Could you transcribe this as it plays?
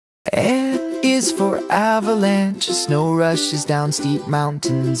A is for avalanche. Snow rushes down steep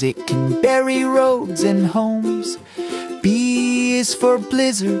mountains. It can bury roads and homes. B is for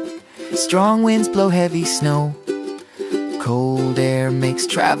blizzard. Strong winds blow heavy snow. Cold air makes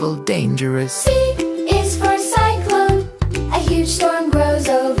travel dangerous. C is for cyclone. A huge storm grows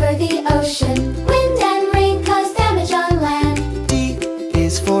over the ocean. Wind and rain cause damage on land. D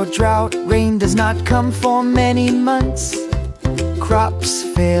is for drought. Rain does not come for many months. Crops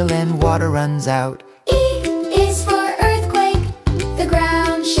fail and water runs out. E is for earthquake. The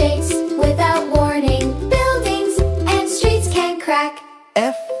ground shakes without warning. Buildings and streets can crack.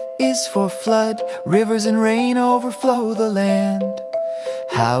 F is for flood. Rivers and rain overflow the land.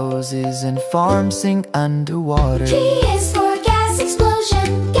 Houses and farms sink underwater. G is for gas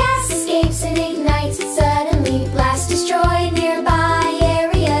explosion. Gas escapes and ignites. Suddenly blasts destroy nearby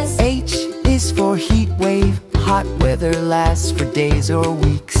areas. H is for heat wave. Hot weather lasts for days or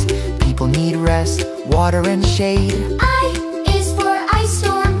weeks. People need rest, water and shade. I is for ice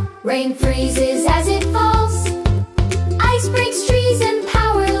storm. Rain freezes as it falls. Ice breaks trees and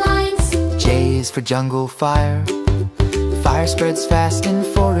power lines. J is for jungle fire. Fire spreads fast in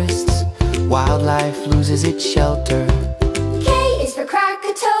forests. Wildlife loses its shelter. K is for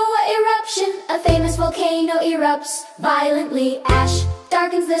Krakatoa eruption. A famous volcano erupts violently. Ash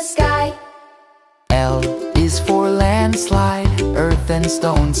darkens the sky. L is for landslide. Earth and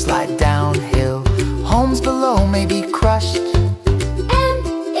stone slide downhill. Homes below may be crushed. M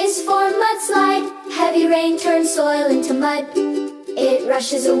is for mudslide. Heavy rain turns soil into mud. It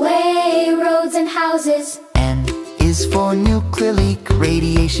rushes away roads and houses. N is for nuclear leak.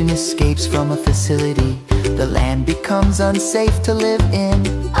 Radiation escapes from a facility. The land becomes unsafe to live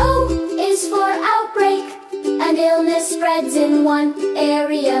in. O is for outbreak. An illness spreads in one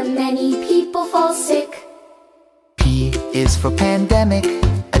area. Many people fall sick. P is for pandemic.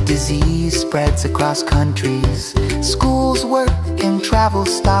 A disease spreads across countries. Schools, work, and travel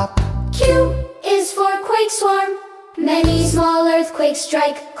stop. Q is for quake swarm. Many small earthquakes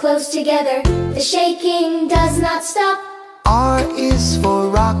strike close together. The shaking does not stop. R is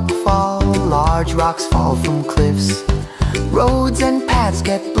for rockfall. Large rocks fall from cliffs. Roads and paths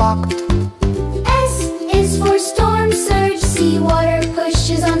get blocked. S is for storm surge. Seawater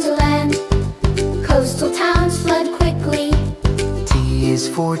pushes onto land. Coastal towns flood quickly. T is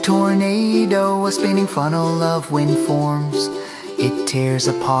for tornado. A spinning funnel of wind forms. It tears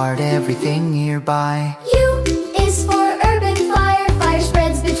apart everything nearby. U is for urban fire. Fire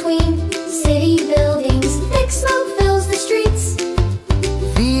spreads between city buildings. Thick smoke fills the streets.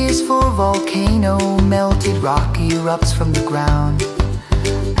 V is for volcano. Melted rock erupts from the ground.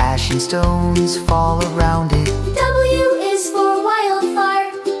 Ash and stones fall around it. W is for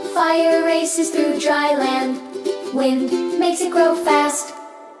wildfire. Fire races through dry land. Wind makes it grow fast.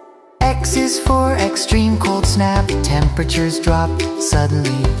 X is for extreme cold snap. Temperatures drop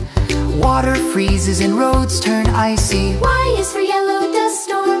suddenly. Water freezes and roads turn icy. Y is for yellow dust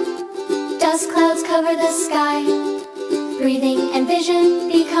storm. Dust clouds cover the sky. Breathing and vision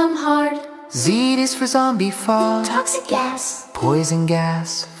become hard. Z is for zombie fog. Toxic gas. Poison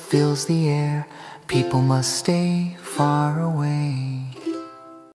gas fills the air. People must stay far away.